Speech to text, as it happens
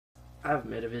I haven't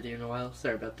made a video in a while,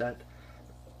 sorry about that.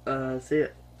 So yeah,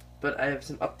 but I have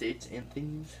some updates and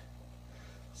things.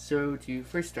 So to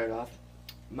first start off,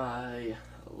 my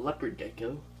leopard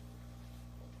gecko,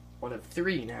 one of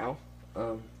 3 now,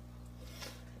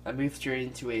 I moved straight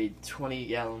into a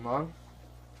 20-gallon long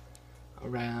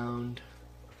around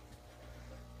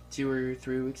 2 or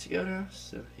 3 weeks ago now,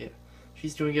 so yeah.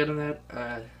 She's doing good on that.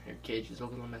 Her cage is a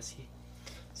little messy.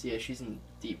 So yeah, she's in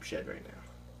deep shed right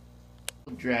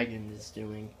now. Dragon is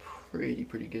doing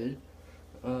pretty good.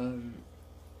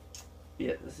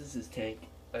 Yeah, this is his tank.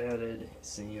 I added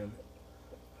some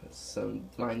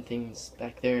vine things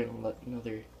back there and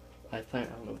another live plant.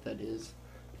 I don't know what that is.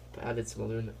 I added some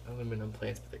aluminum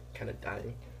plants, but they're kind of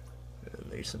dying.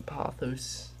 And there's some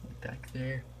pothos back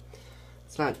there.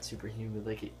 It's not super humid,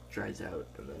 like it dries out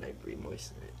and then I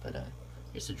re-moisten it. But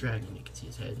here's the dragon. You can see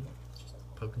his head. It's just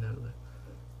poking out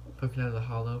of the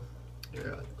hollow.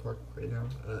 Or cork right now.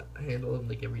 I handle him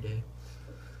like every day.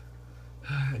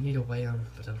 I need to weigh him,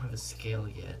 but I don't have a scale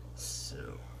yet, so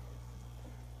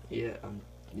yeah, I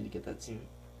need to get that soon.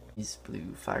 These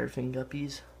blue firefin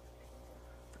guppies.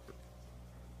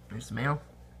 There's the male.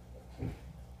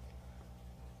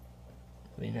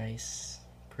 Really nice,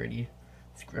 pretty.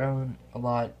 It's grown a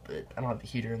lot, but I don't have the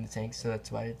heater in the tank, so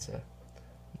that's why it's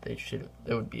it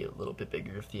would be a little bit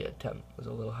bigger if the temp was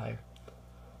a little higher.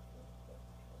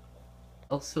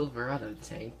 El Silverado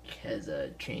tank has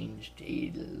changed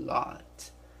a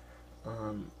lot,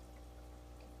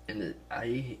 and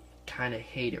I kind of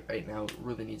hate it right now. It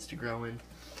really needs to grow in.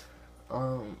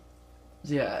 So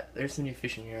yeah, there's some new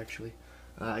fish in here actually.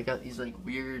 I got these like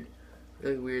really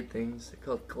weird things. They're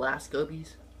called glass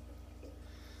guppies.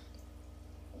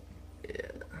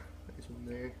 Yeah, there's one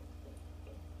there.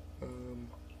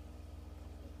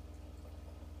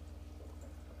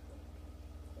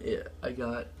 Yeah, I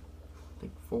got I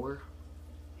think 4.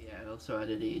 Yeah, I also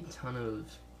added a ton of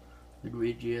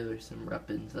Luigia. There's some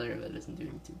Repins there that isn't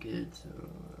doing too good, so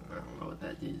I don't know what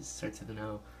that is. Starts with an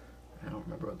O. I don't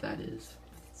remember what that is.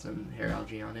 Some hair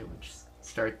algae on it, which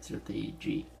starts with a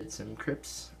G. It's some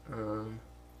Crips.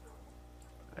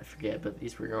 I forget, but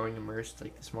these were growing immersed,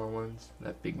 like the small ones.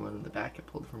 That big one in the back I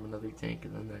pulled from another tank,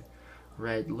 and then the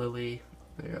red lily,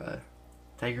 their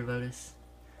tiger lotus.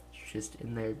 It's just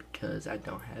in there because I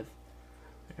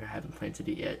haven't planted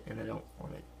it yet, and I don't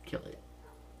want to kill it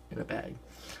in a bag.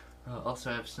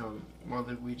 Also, I have some more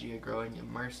Luigia growing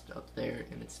immersed up there,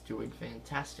 and it's doing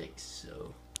fantastic.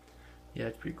 So, yeah,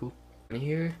 it's pretty cool. And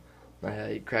here,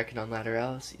 my Cracodon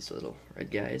lateralis, these little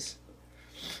red guys.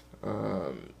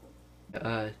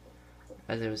 As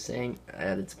I was saying, I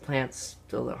added some plants.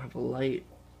 Still don't have a light.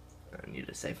 I need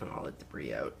to siphon all the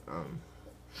debris out.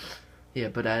 Yeah,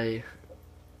 but the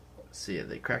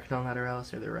Cracodon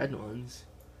lateralis are the red ones.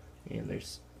 And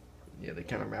there's, the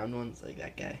kind of round ones like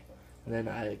that guy. And then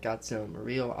I got some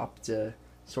Rio Opta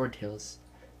swordtails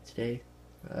today.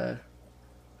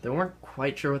 They weren't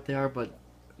quite sure what they are, but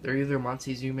they're either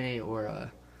Montezume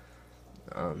or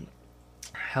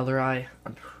Helleri.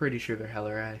 I'm pretty sure they're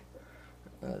Helleri.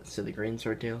 So the green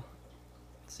swordtail.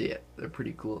 So yeah, they're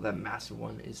pretty cool. That massive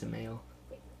one is a male.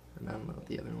 And I don't know what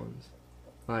the other ones.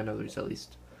 Well, I know there's at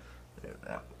least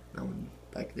that one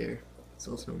back there. It's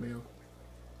also a male.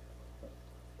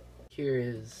 Here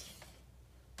is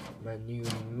my new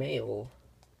male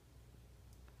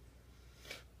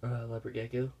leopard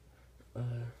gecko.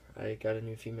 I got a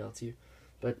new female too,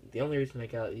 but the only reason I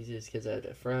got these is because I had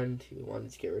a friend who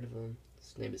wanted to get rid of them.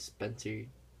 His name is Spencer.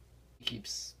 He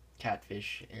keeps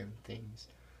catfish and things.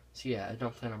 So yeah, I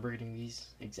don't plan on breeding these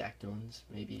exact ones.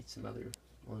 Maybe some other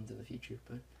ones in the future,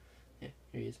 but yeah,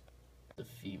 here he is. The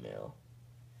female.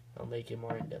 I'll make a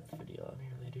more in-depth video on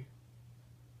here later.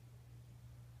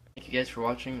 Thank you guys for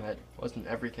watching. That wasn't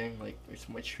everything. Like, there's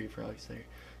some white tree frogs there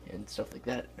and stuff like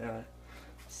that.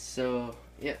 So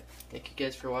yeah, thank you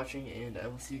guys for watching, and I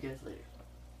will see you guys later.